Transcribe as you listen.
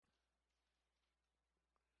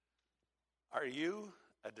Are you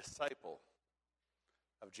a disciple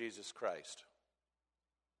of Jesus Christ?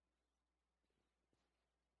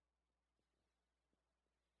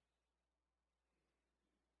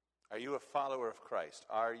 Are you a follower of Christ?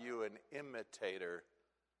 Are you an imitator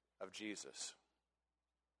of Jesus?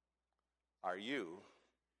 Are you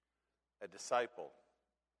a disciple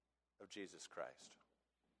of Jesus Christ?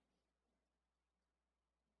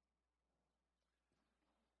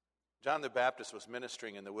 John the Baptist was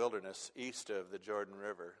ministering in the wilderness east of the Jordan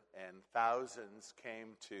River, and thousands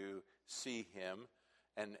came to see him,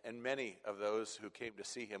 and many of those who came to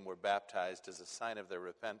see him were baptized as a sign of their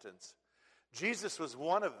repentance. Jesus was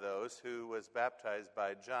one of those who was baptized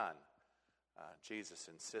by John. Jesus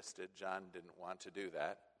insisted. John didn't want to do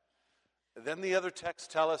that. Then the other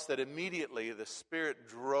texts tell us that immediately the Spirit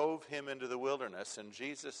drove him into the wilderness, and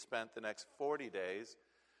Jesus spent the next 40 days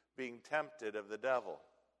being tempted of the devil.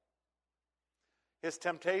 His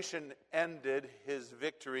temptation ended, his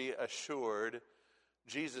victory assured.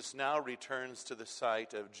 Jesus now returns to the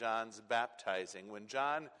site of John's baptizing. When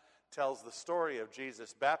John tells the story of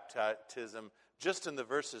Jesus' baptism, just in the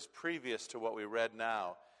verses previous to what we read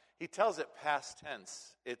now, he tells it past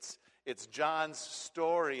tense. It's John's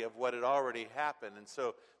story of what had already happened, and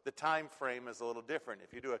so the time frame is a little different.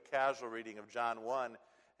 If you do a casual reading of John 1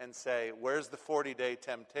 and say, where's the 40-day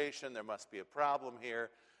temptation? There must be a problem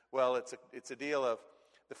here. Well, it's a deal of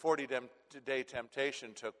the 40-day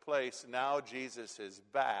temptation took place. Now Jesus is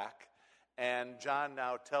back, and John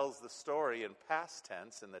now tells the story in past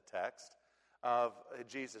tense in the text of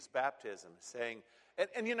Jesus' baptism, saying,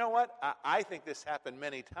 and you know what? I think this happened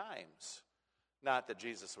many times. Not that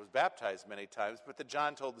Jesus was baptized many times, but that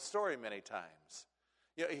John told the story many times.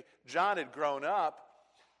 You know, John had grown up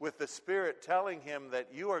with the Spirit telling him that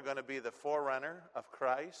you are going to be the forerunner of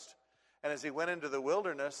Christ. And as he went into the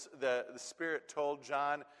wilderness, the Spirit told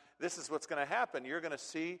John, this is what's going to happen. You're going to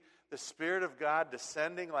see the Spirit of God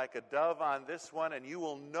descending like a dove on this one, and you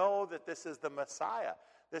will know that this is the Messiah.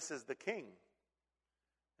 This is the King.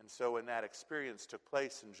 And so when that experience took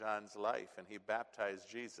place in John's life, and he baptized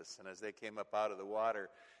Jesus, and as they came up out of the water,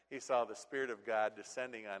 he saw the Spirit of God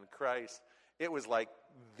descending on Christ. It was like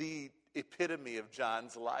the epitome of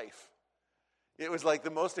John's life. It was like the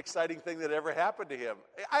most exciting thing that ever happened to him.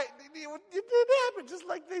 It did happen just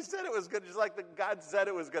like they said it was good, just like God said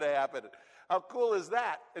it was going to happen. How cool is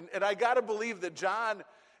that? And I got to believe that John,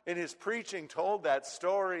 in his preaching, told that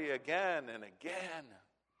story again and again.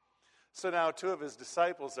 So now two of his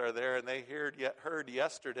disciples are there, and they heard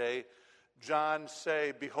yesterday John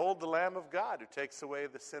say, behold the Lamb of God who takes away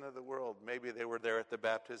the sin of the world. Maybe they were there at the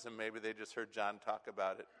baptism. Maybe they just heard John talk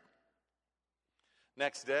about it.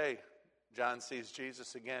 Next day, John sees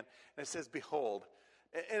Jesus again, and it says, behold.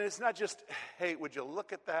 And it's not just, hey, would you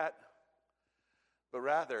look at that? But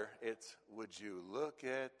rather, it's, would you look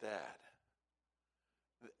at that?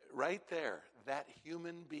 Right there, that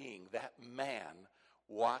human being, that man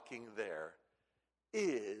walking there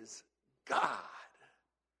is God.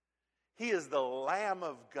 He is the Lamb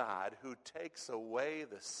of God who takes away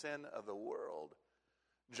the sin of the world.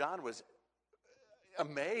 John was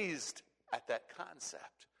amazed at that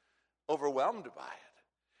concept, overwhelmed by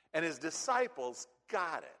it. And his disciples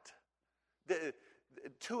got it. The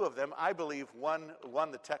two of them, I believe, one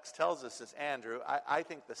the text tells us is Andrew. I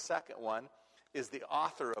think the second one is the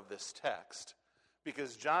author of this text,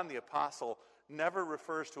 because John the Apostle never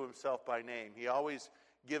refers to himself by name. He always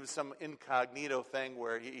gives some incognito thing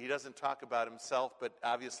where he doesn't talk about himself, but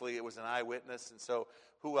obviously it was an eyewitness, and so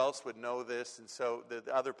who else would know this? And so the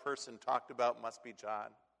other person talked about must be John.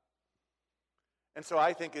 And so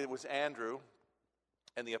I think it was Andrew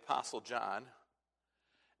and the Apostle John.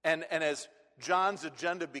 And as John's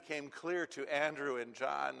agenda became clear to Andrew and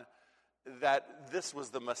John that this was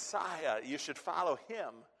the Messiah, you should follow him,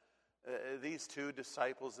 these two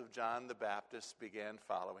disciples of John the Baptist began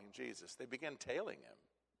following Jesus. They began tailing him.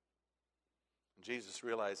 Jesus,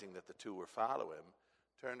 realizing that the two were following him,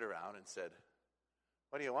 turned around and said,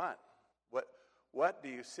 what do you want? What do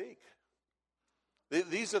you seek?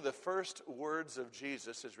 These are the first words of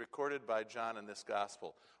Jesus as recorded by John in this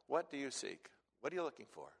gospel. What do you seek? What are you looking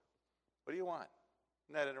for? What do you want?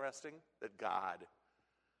 Isn't that interesting? That God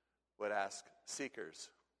would ask seekers,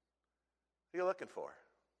 what are you looking for?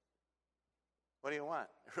 What do you want?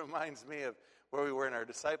 It reminds me of where we were in our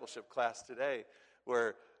discipleship class today,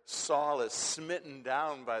 where Saul is smitten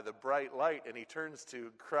down by the bright light, and he turns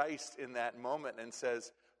to Christ in that moment and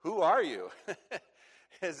says, who are you?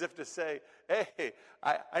 As if to say, hey,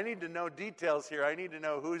 I need to know details here. I need to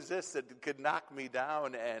know who's this that could knock me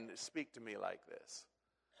down and speak to me like this.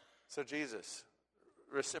 So Jesus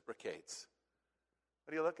reciprocates.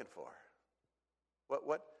 What are you looking for?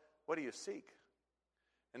 What do you seek?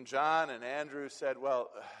 And John and Andrew said, well,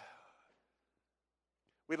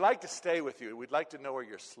 we'd like to stay with you. We'd like to know where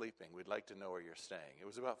you're sleeping. We'd like to know where you're staying. It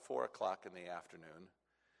was about 4 o'clock in the afternoon,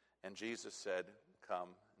 and Jesus said, come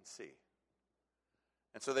and see.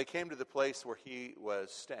 And so they came to the place where he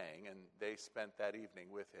was staying, and they spent that evening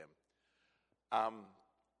with him.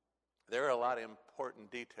 There are a lot of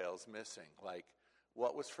important details missing, like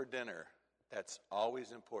what was for dinner. That's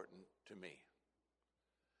always important to me.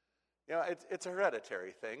 You know, it's a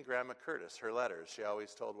hereditary thing. Grandma Curtis, her letters, she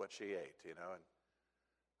always told what she ate, you know. And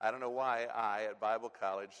I don't know why I, at Bible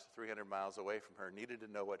college, 300 miles away from her, needed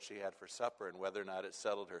to know what she had for supper and whether or not it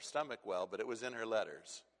settled her stomach well, but it was in her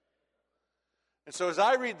letters. And so as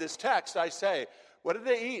I read this text, I say, what did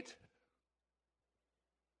they eat?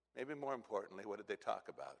 Maybe more importantly, what did they talk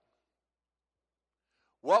about?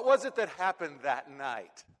 What was it that happened that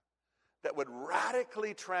night that would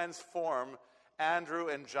radically transform Andrew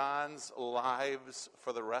and John's lives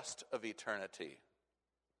for the rest of eternity?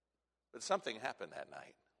 But something happened that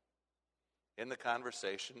night. In the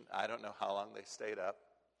conversation, I don't know how long they stayed up.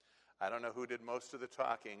 I don't know who did most of the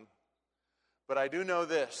talking. But I do know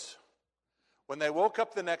this. When they woke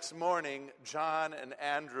up the next morning, John and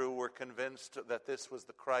Andrew were convinced that this was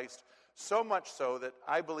the Christ, so much so that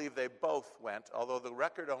I believe they both went, although the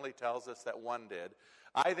record only tells us that one did.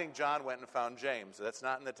 I think John went and found James. That's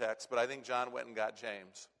not in the text, but I think John went and got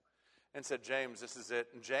James and said, James, this is it.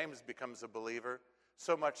 And James becomes a believer,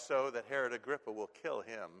 so much so that Herod Agrippa will kill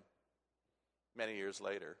him many years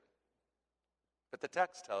later. But the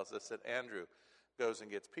text tells us that Andrew goes and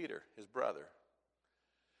gets Peter, his brother.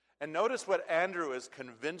 And notice what Andrew is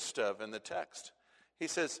convinced of in the text. He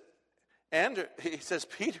says,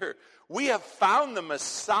 Peter, we have found the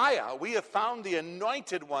Messiah. We have found the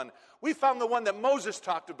anointed one. We found the one that Moses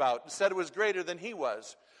talked about and said was greater than he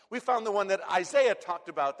was. We found the one that Isaiah talked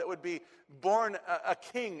about that would be born a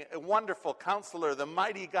king, a wonderful counselor, the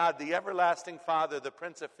mighty God, the everlasting Father, the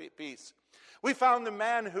Prince of Peace. We found the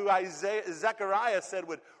man who Zechariah said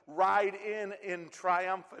would ride in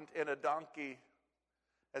triumphant in a donkey,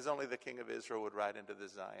 as only the King of Israel would ride into the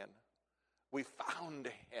Zion. We found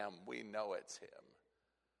him. We know it's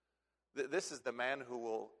him. This is the man who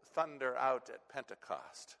will thunder out at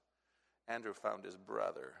Pentecost. Andrew found his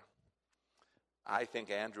brother. I think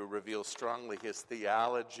Andrew reveals strongly his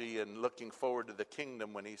theology and looking forward to the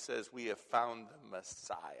kingdom when he says, we have found the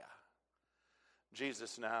Messiah.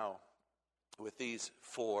 Jesus now, with these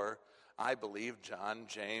four, I believe, John,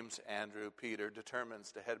 James, Andrew, Peter,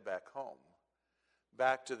 determines to head back home.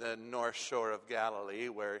 Back to the north shore of Galilee,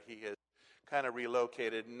 where he is kind of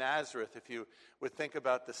relocated. Nazareth, if you would think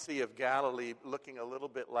about the Sea of Galilee looking a little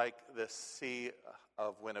bit like the Sea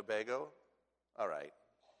of Winnebago. All right.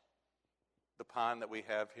 The pond that we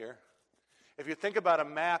have here. If you think about a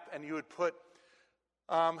map and you would put,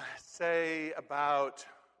 say, about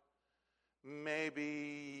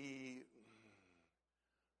maybe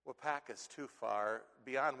Wapaka's too far.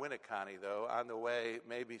 Beyond Winneconne, though, on the way,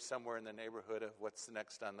 maybe somewhere in the neighborhood of what's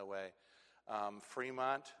next on the way.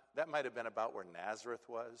 Fremont, that might have been about where Nazareth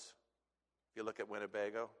was, if you look at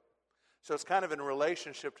Winnebago. So it's kind of in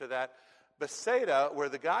relationship to that. Bethsaida, where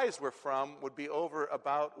the guys were from, would be over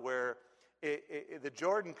about where the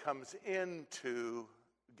Jordan comes into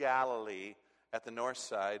Galilee at the north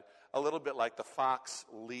side, a little bit like the Fox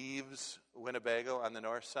leaves Winnebago on the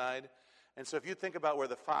north side. And so if you think about where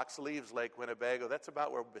the Fox leaves Lake Winnebago, that's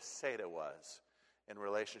about where Bethsaida was in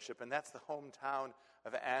relationship. And that's the hometown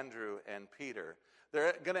of Andrew and Peter.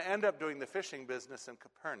 They're going to end up doing the fishing business in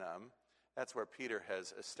Capernaum. That's where Peter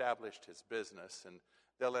has established his business. And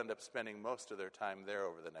they'll end up spending most of their time there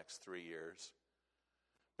over the next 3 years.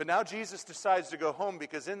 But now Jesus decides to go home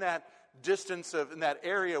because in that distance in that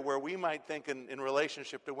area where we might think in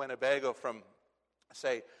relationship to Winnebago from,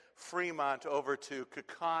 say, Fremont over to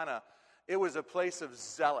Kaukauna, it was a place of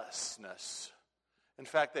zealousness. In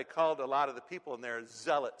fact, they called a lot of the people in there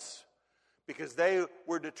zealots because they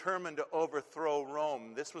were determined to overthrow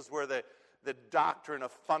Rome. This was where the doctrine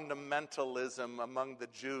of fundamentalism among the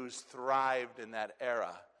Jews thrived in that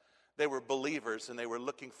era. They were believers and they were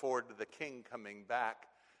looking forward to the king coming back,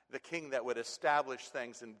 the king that would establish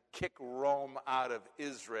things and kick Rome out of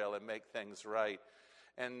Israel and make things right.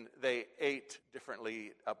 And they ate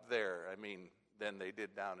differently up there. Than they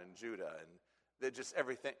did down in Judah. And they just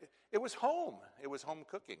everything. It was home. It was home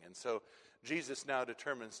cooking. And so Jesus now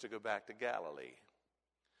determines to go back to Galilee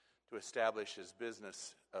to establish his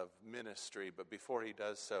business of ministry. But before he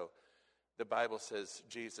does so, the Bible says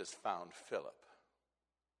Jesus found Philip.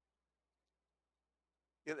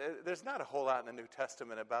 There's not a whole lot in the New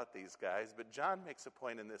Testament about these guys, but John makes a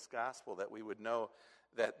point in this gospel that we would know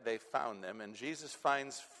that they found them. And Jesus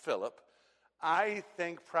finds Philip, I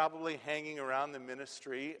think probably hanging around the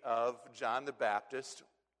ministry of John the Baptist.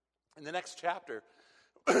 In the next chapter,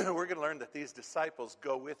 we're going to learn that these disciples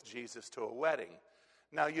go with Jesus to a wedding.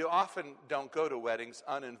 Now, you often don't go to weddings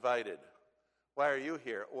uninvited. Why are you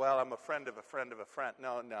here? Well, I'm a friend of a friend of a friend.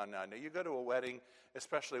 No. You go to a wedding,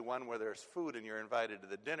 especially one where there's food and you're invited to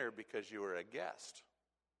the dinner because you were a guest.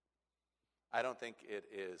 I don't think it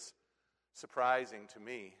is surprising to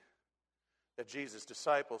me that Jesus'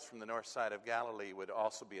 disciples from the north side of Galilee would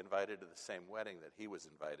also be invited to the same wedding that he was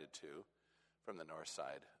invited to from the north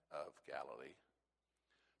side of Galilee.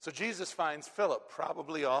 So Jesus finds Philip,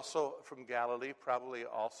 probably also from Galilee, probably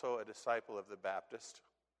also a disciple of the Baptist.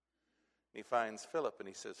 He finds Philip and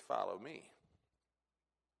he says, "Follow me."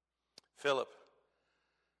 Philip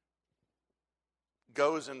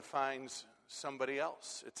goes and finds somebody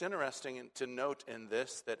else. It's interesting to note in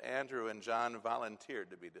this that Andrew and John volunteered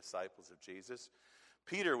to be disciples of Jesus.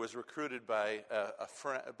 Peter was recruited by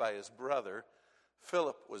by his brother.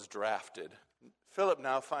 Philip was drafted. Philip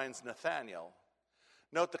now finds Nathanael.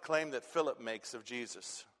 Note the claim that Philip makes of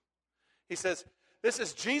Jesus. He says, "This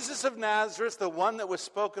is Jesus of Nazareth, the one that was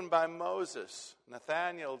spoken by Moses."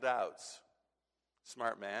 Nathanael doubts.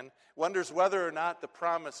 Smart man. Wonders whether or not the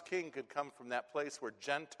promised king could come from that place where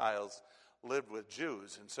Gentiles lived with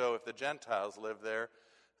Jews. And so if the Gentiles live there,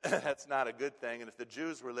 that's not a good thing. And if the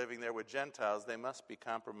Jews were living there with Gentiles, they must be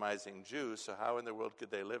compromising Jews. So how in the world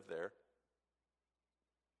could they live there?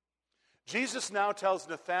 Jesus now tells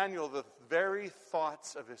Nathanael the very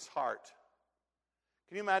thoughts of his heart.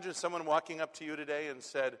 Can you imagine someone walking up to you today and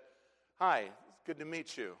said, "Hi, it's good to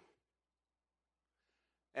meet you."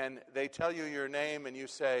 And they tell you your name and you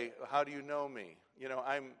say, "How do you know me?" You know,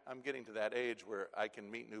 I'm getting to that age where I can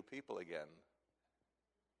meet new people again.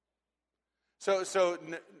 So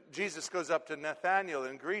Jesus goes up to Nathanael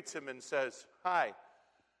and greets him and says, "Hi,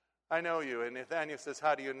 I know you." And Nathanael says,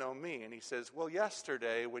 "How do you know me?" And he says, "Well,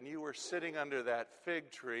 yesterday when you were sitting under that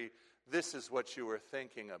fig tree, this is what you were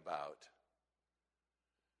thinking about."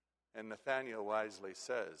 And Nathanael wisely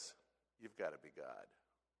says, "You've got to be God."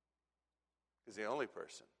 Because the only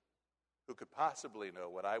person who could possibly know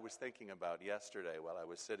what I was thinking about yesterday while I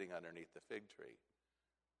was sitting underneath the fig tree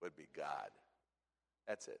would be God.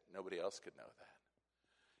 That's it. Nobody else could know that.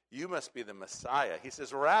 "You must be the Messiah." He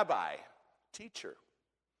says, "Rabbi, teacher."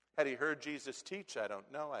 Had he heard Jesus teach? I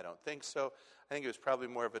don't know. I don't think so. I think it was probably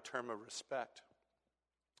more of a term of respect.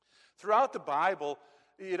 Throughout the Bible,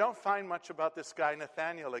 you don't find much about this guy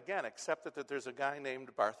Nathanael again, except that there's a guy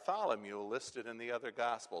named Bartholomew listed in the other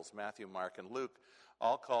Gospels. Matthew, Mark, and Luke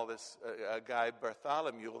all call this a guy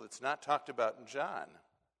Bartholomew that's not talked about in John.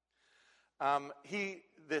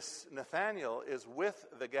 This Nathanael is with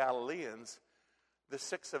the Galileans, the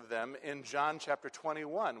 6 of them, in John chapter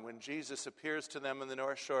 21, when Jesus appears to them in the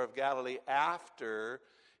north shore of Galilee after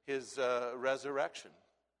his resurrection.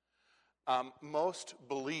 Most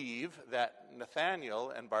believe that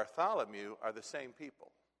Nathanael and Bartholomew are the same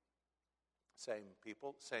people. Same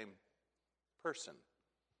people, same person.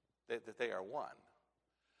 That they are one.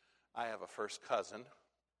 I have a first cousin.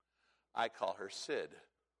 I call her Sid.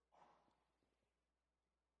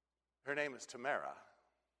 Her name is Tamara.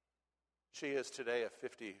 She is today a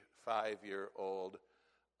 55-year-old,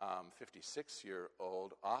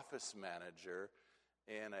 56-year-old office manager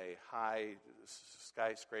in a high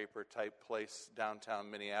skyscraper-type place downtown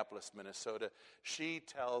Minneapolis, Minnesota. She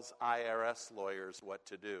tells IRS lawyers what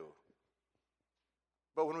to do.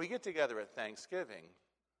 But when we get together at Thanksgiving,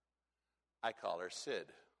 I call her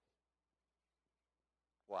Sid.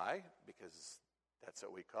 Why? Because that's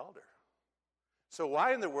what we called her. So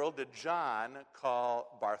why in the world did John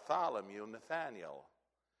call Bartholomew Nathanael?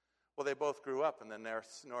 Well, they both grew up in the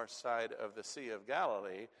north side of the Sea of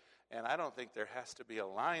Galilee, and I don't think there has to be a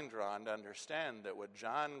line drawn to understand that what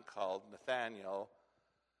John called Nathanael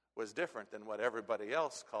was different than what everybody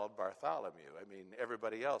else called Bartholomew. I mean,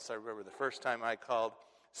 everybody else, I remember the first time I called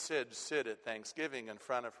Sid at Thanksgiving in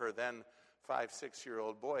front of her then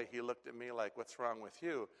 5-6-year-old boy, he looked at me like, "What's wrong with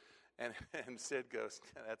you?" And Sid goes,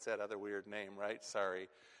 "That's that other weird name, right? Sorry."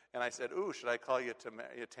 And I said, "Ooh, should I call you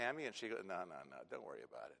Tammy?" And she goes, No, don't worry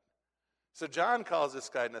about it. So John calls this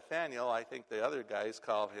guy Nathanael. I think the other guys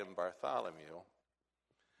call him Bartholomew.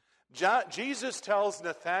 Jesus tells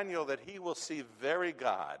Nathanael that he will see very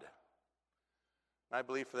God. I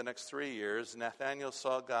believe for the next 3 years, Nathanael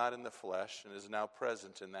saw God in the flesh and is now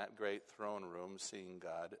present in that great throne room, seeing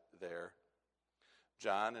God there.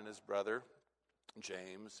 John and his brother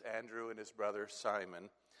James, Andrew and his brother Simon,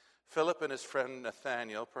 Philip and his friend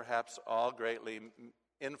Nathanael, perhaps all greatly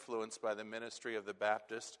influenced by the ministry of the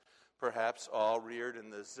Baptist, perhaps all reared in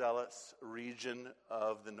the zealous region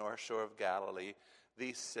of the North Shore of Galilee,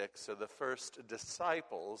 these 6 are the first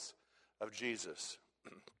disciples of Jesus.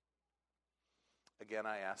 Again,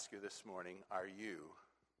 I ask you this morning, are you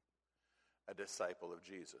a disciple of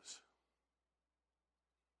Jesus?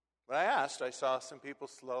 When I asked, I saw some people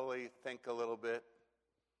slowly think a little bit.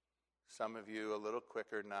 Some of you a little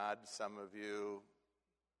quicker nod, some of you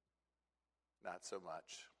not so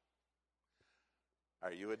much.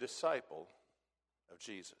 Are you a disciple of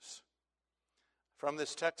Jesus? From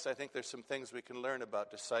this text, I think there's some things we can learn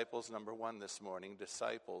about disciples. Number 1 this morning,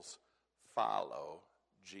 disciples follow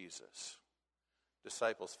Jesus.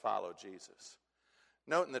 Disciples follow Jesus.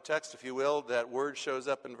 Note in the text, if you will, that word shows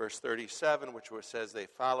up in verse 37, which says they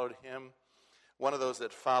followed him. One of those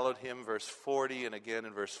that followed him, verse 40, and again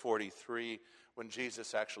in verse 43, when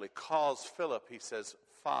Jesus actually calls Philip, he says,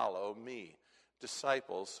 follow me.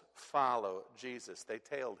 Disciples follow Jesus. They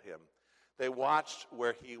tailed him. They watched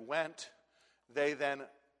where he went. They then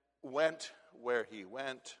went where he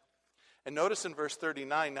went. And notice in verse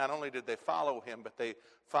 39, not only did they follow him, but they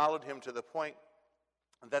followed him to the point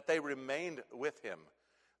that they remained with him.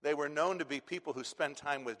 They were known to be people who spend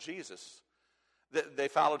time with Jesus. They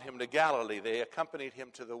followed him to Galilee. They accompanied him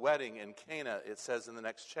to the wedding in Cana, it says in the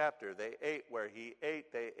next chapter. They ate where he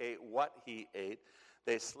ate. They ate what he ate.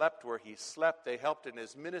 They slept where he slept. They helped in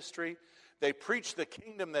his ministry. They preached the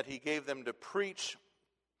kingdom that he gave them to preach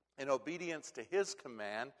in obedience to his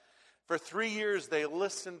command. For 3 years, they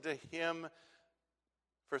listened to him.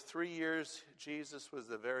 For 3 years, Jesus was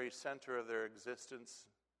the very center of their existence.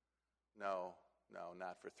 No,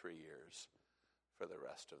 not for 3 years. For the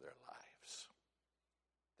rest of their lives.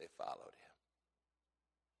 They followed him.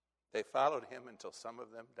 They followed him until some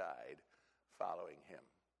of them died following him.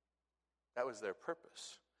 That was their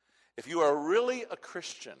purpose. If you are really a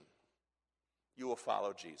Christian, you will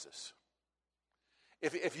follow Jesus.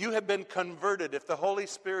 If you have been converted, if the Holy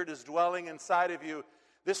Spirit is dwelling inside of you,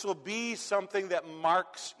 this will be something that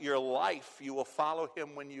marks your life. You will follow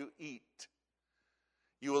him when you eat.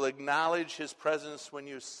 You will acknowledge his presence when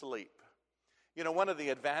you sleep. You know, one of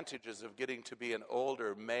the advantages of getting to be an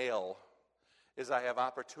older male is I have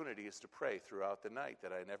opportunities to pray throughout the night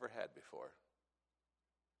that I never had before.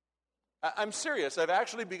 I'm serious. I've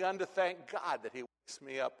actually begun to thank God that he wakes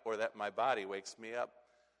me up, or that my body wakes me up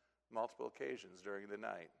multiple occasions during the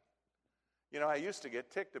night. You know, I used to get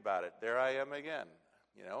ticked about it. There I am again.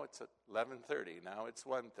 You know, it's 11:30. Now it's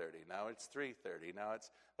 1:30. Now it's 3:30.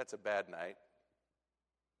 That's a bad night.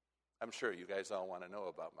 I'm sure you guys all want to know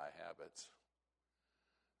about my habits.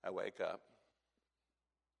 I wake up,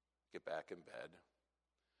 get back in bed,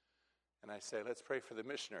 and I say, let's pray for the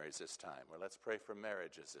missionaries this time, or let's pray for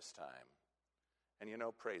marriages this time. And you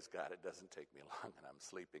know, praise God, it doesn't take me long, and I'm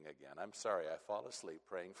sleeping again. I'm sorry, I fall asleep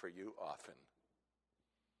praying for you often.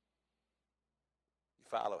 You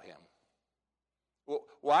follow him. Well,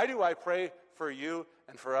 why do I pray for you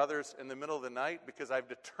and for others in the middle of the night? Because I've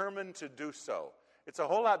determined to do so. It's a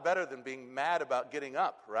whole lot better than being mad about getting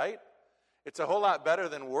up, right? It's a whole lot better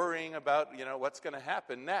than worrying about, what's going to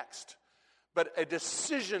happen next. But a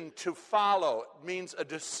decision to follow means a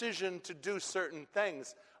decision to do certain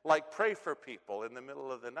things, like pray for people in the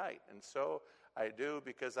middle of the night. And so I do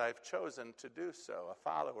because I've chosen to do so, a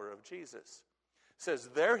follower of Jesus. It says,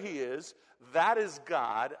 there he is, that is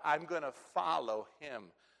God, I'm going to follow him.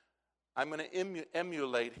 I'm going to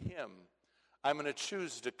emulate him. I'm going to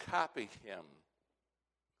choose to copy him.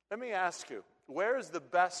 Let me ask you, where is the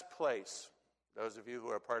best place? Those of you who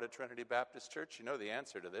are part of Trinity Baptist Church, you know the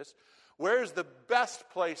answer to this. Where is the best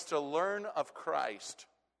place to learn of Christ?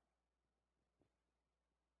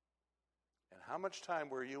 And how much time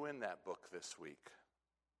were you in that book this week?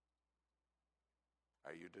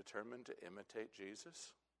 Are you determined to imitate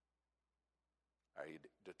Jesus? Are you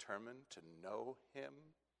determined to know him?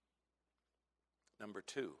 Number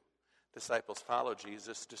 2, disciples follow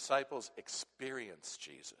Jesus. Disciples experience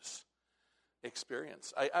Jesus.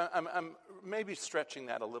 Experience. I'm maybe stretching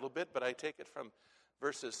that a little bit, but I take it from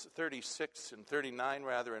verses 36 and 39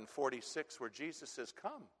 rather, and 46, where Jesus says,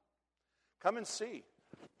 come and see.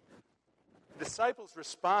 Disciples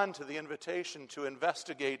respond to the invitation to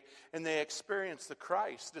investigate, and they experience the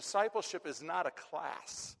Christ. Discipleship is not a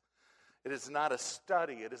class. It is not a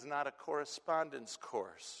study. It is not a correspondence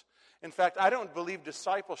course. In fact, I don't believe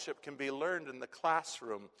discipleship can be learned in the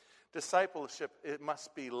classroom. Discipleship, it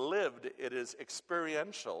must be lived. It is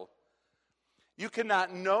experiential. You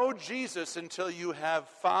cannot know Jesus until you have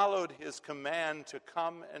followed his command to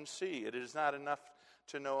come and see. It is not enough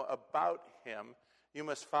to know about him. You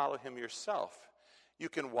must follow him yourself. You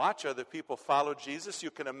can watch other people follow Jesus. You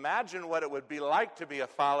can imagine what it would be like to be a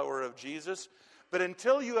follower of Jesus. But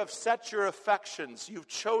until you have set your affections, you've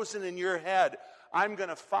chosen in your head, I'm going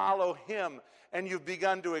to follow him, and you've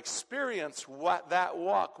begun to experience what that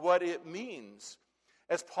walk, what it means.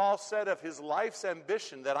 As Paul said of his life's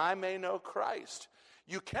ambition, that I may know Christ.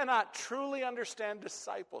 You cannot truly understand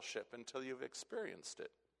discipleship until you've experienced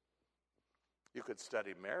it. You could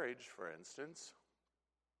study marriage, for instance.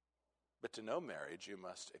 But to know marriage, you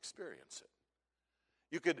must experience it.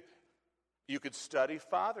 You could study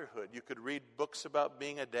fatherhood. You could read books about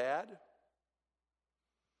being a dad.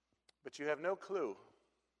 But you have no clue.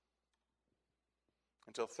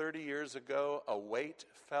 Until 30 years ago, a weight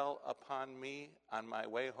fell upon me on my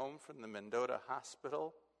way home from the Mendota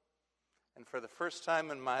Hospital. And for the first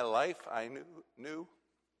time in my life, I knew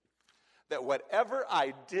that whatever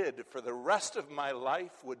I did for the rest of my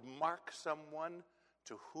life would mark someone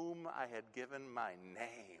to whom I had given my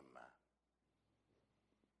name.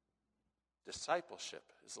 Discipleship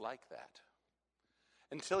is like that.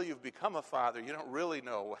 Until you've become a father, you don't really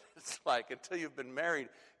know what it's like. Until you've been married,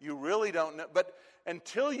 you really don't know. But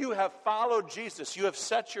until you have followed Jesus, you have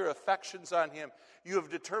set your affections on him, you have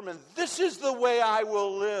determined, this is the way I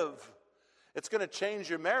will live. It's going to change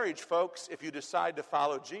your marriage, folks, if you decide to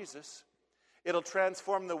follow Jesus. It'll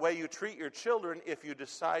transform the way you treat your children if you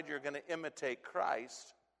decide you're going to imitate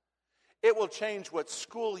Christ. It will change what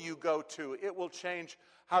school you go to. It will change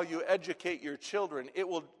how you educate your children. It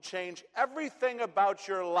will change everything about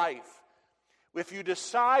your life if you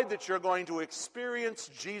decide that you're going to experience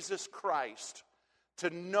Jesus Christ, to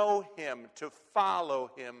know him, to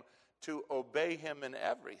follow him, to obey him in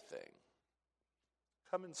everything.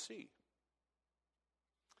 Come and see.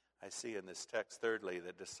 I see in this text, thirdly,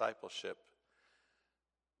 that discipleship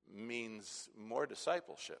means more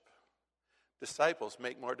discipleship. Disciples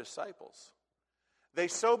make more disciples. They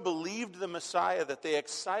so believed the Messiah that they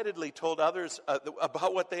excitedly told others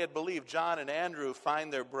about what they had believed. John and Andrew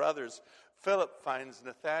find their brothers. Philip finds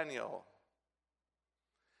Nathanael.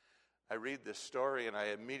 I read this story and I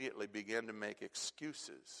immediately begin to make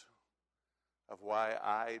excuses of why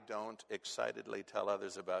I don't excitedly tell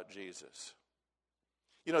others about Jesus.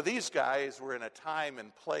 You know, these guys were in a time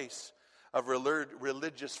and place of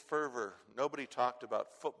religious fervor. Nobody talked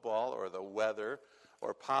about football or the weather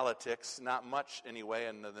or politics, not much anyway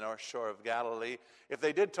in the North Shore of Galilee. If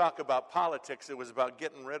they did talk about politics, it was about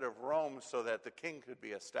getting rid of Rome so that the king could be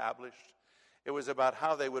established. It was about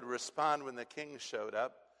how they would respond when the king showed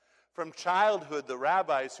up. From childhood, the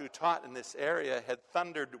rabbis who taught in this area had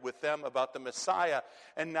thundered with them about the Messiah,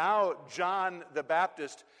 and now John the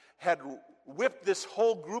Baptist had whipped this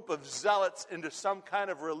whole group of zealots into some kind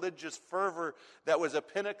of religious fervor that was a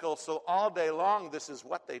pinnacle. So all day long, this is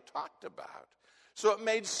what they talked about. So it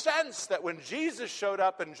made sense that when Jesus showed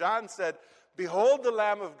up and John said, "Behold the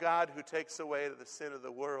Lamb of God who takes away the sin of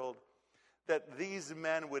the world," that these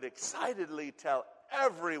men would excitedly tell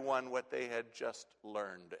everyone what they had just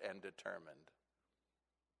learned and determined.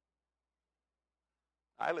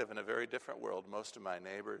 I live in a very different world. Most of my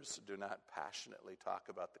neighbors do not passionately talk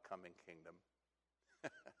about the coming kingdom.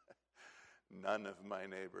 None of my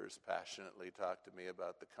neighbors passionately talk to me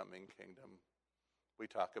about the coming kingdom. We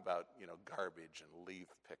talk about, garbage and leaf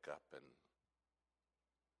pickup and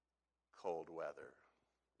cold weather.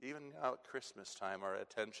 Even now at Christmas time, our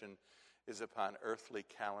attention is upon earthly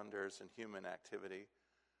calendars and human activity.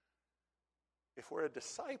 If we're a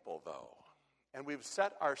disciple, though, and we've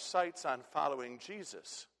set our sights on following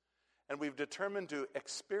Jesus, and we've determined to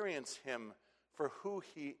experience him for who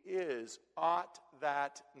he is, ought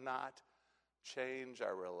that not change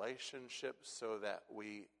our relationship so that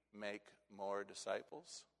we make more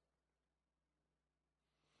disciples?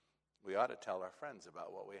 We ought to tell our friends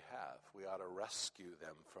about what we have. We ought to rescue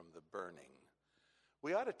them from the burning.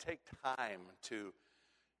 We ought to take time to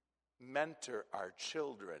mentor our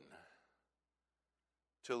children,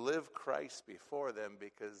 to live Christ before them,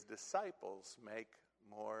 because disciples make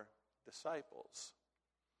more disciples.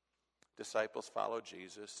 Disciples follow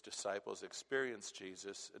Jesus. Disciples experience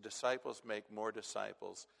Jesus. Disciples make more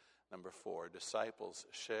disciples. Number 4, disciples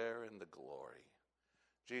share in the glory.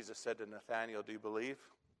 Jesus said to Nathanael, "Do you believe?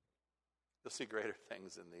 You'll see greater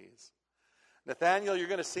things than these." Nathanael, you're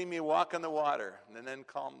going to see me walk on the water and then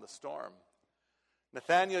calm the storm.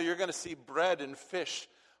 Nathanael, you're going to see bread and fish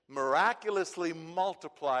miraculously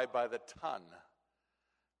multiply by the ton.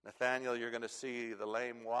 Nathanael, you're going to see the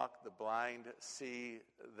lame walk, the blind see,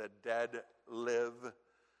 the dead live.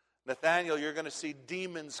 Nathanael, you're going to see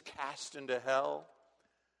demons cast into hell.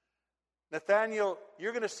 Nathanael,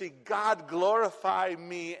 you're going to see God glorify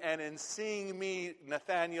me, and in seeing me,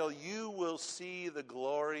 Nathanael, you will see the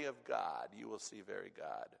glory of God. You will see very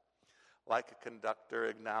God. Like a conductor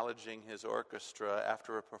acknowledging his orchestra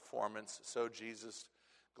after a performance, so Jesus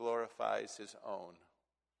glorifies his own.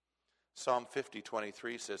 Psalm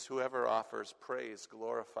 50:23 says, "Whoever offers praise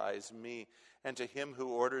glorifies me, and to him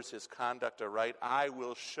who orders his conduct aright, I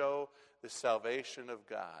will show the salvation of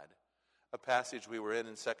God." A passage we were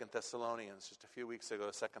in 2 Thessalonians just a few weeks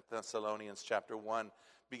ago, 2 Thessalonians chapter 1,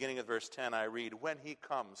 beginning at verse 10, I read, "When he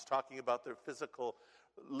comes," talking about the physical,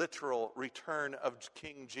 literal return of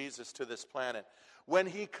King Jesus to this planet, "when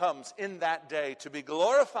he comes in that day to be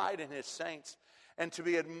glorified in his saints and to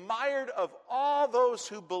be admired of all those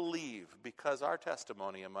who believe, because our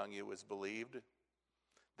testimony among you is believed.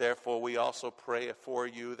 Therefore we also pray for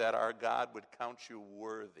you that our God would count you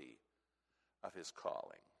worthy of his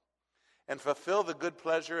calling, and fulfill the good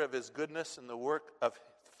pleasure of his goodness and the work of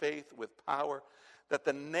faith with power, that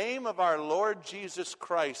the name of our Lord Jesus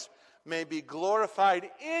Christ may be glorified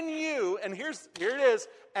in you," and here it is,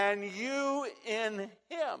 "and you in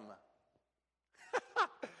him."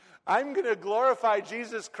 I'm going to glorify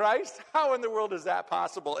Jesus Christ? How in the world is that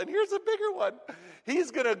possible? And here's a bigger one.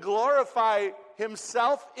 He's going to glorify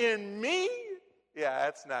himself in me? Yeah,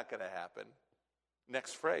 that's not going to happen.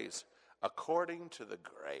 Next phrase, "according to the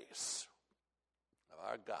grace of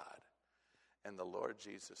our God and the Lord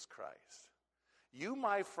Jesus Christ." You,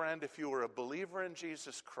 my friend, if you were a believer in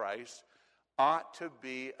Jesus Christ, ought to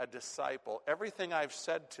be a disciple. Everything I've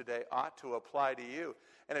said today ought to apply to you.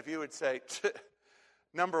 And if you would say,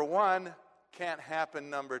 number one, can't happen.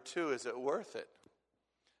 Number two, is it worth it?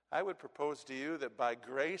 I would propose to you that by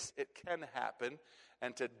grace it can happen,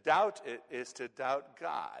 and to doubt it is to doubt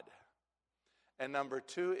God. And number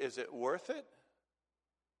two, is it worth it?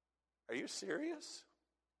 Are you serious?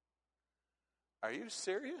 Are you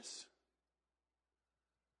serious?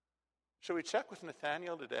 Should we check with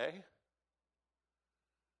Nathanael today?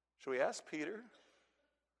 Should we ask Peter?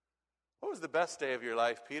 What was the best day of your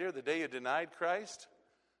life, Peter? The day you denied Christ,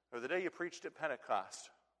 or the day you preached at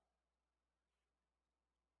Pentecost?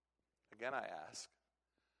 Again, I ask,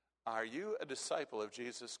 are you a disciple of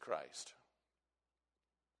Jesus Christ?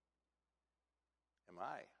 Am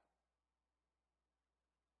I?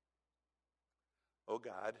 Oh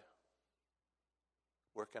God,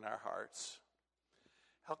 work in our hearts.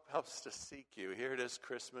 Help us to seek you. Here it is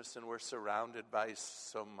Christmas, and we're surrounded by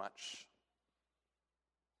so much.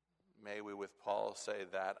 May we, with Paul, say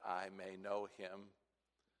that I may know him.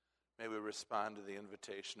 May we respond to the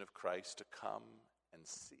invitation of Christ to come and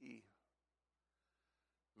see.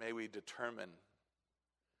 May we determine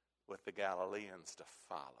with the Galileans to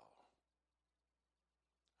follow.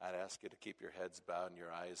 I'd ask you to keep your heads bowed and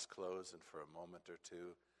your eyes closed, and for a moment or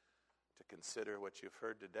two to consider what you've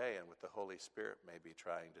heard today and what the Holy Spirit may be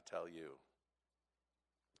trying to tell you.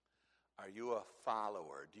 Are you a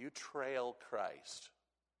follower? Do you trail Christ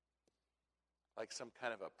like some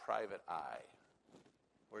kind of a private eye?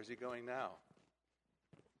 Where's he going now?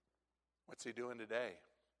 What's he doing today?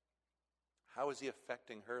 How is he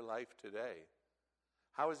affecting her life today?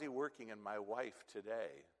 How is he working in my wife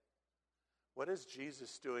today? What is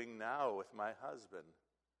Jesus doing now with my husband?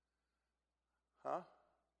 Huh?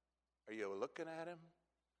 Are you looking at him?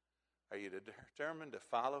 Are you determined to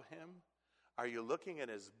follow him? Are you looking at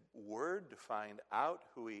his word to find out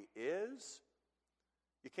who he is?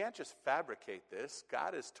 You can't just fabricate this.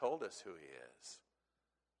 God has told us who he is.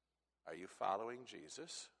 Are you following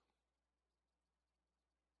Jesus?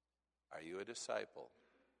 Are you a disciple?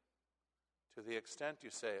 To the extent you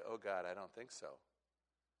say, "Oh God, I don't think so,"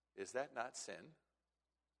 is that not sin?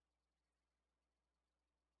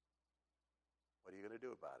 What are you going to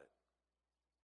do about it?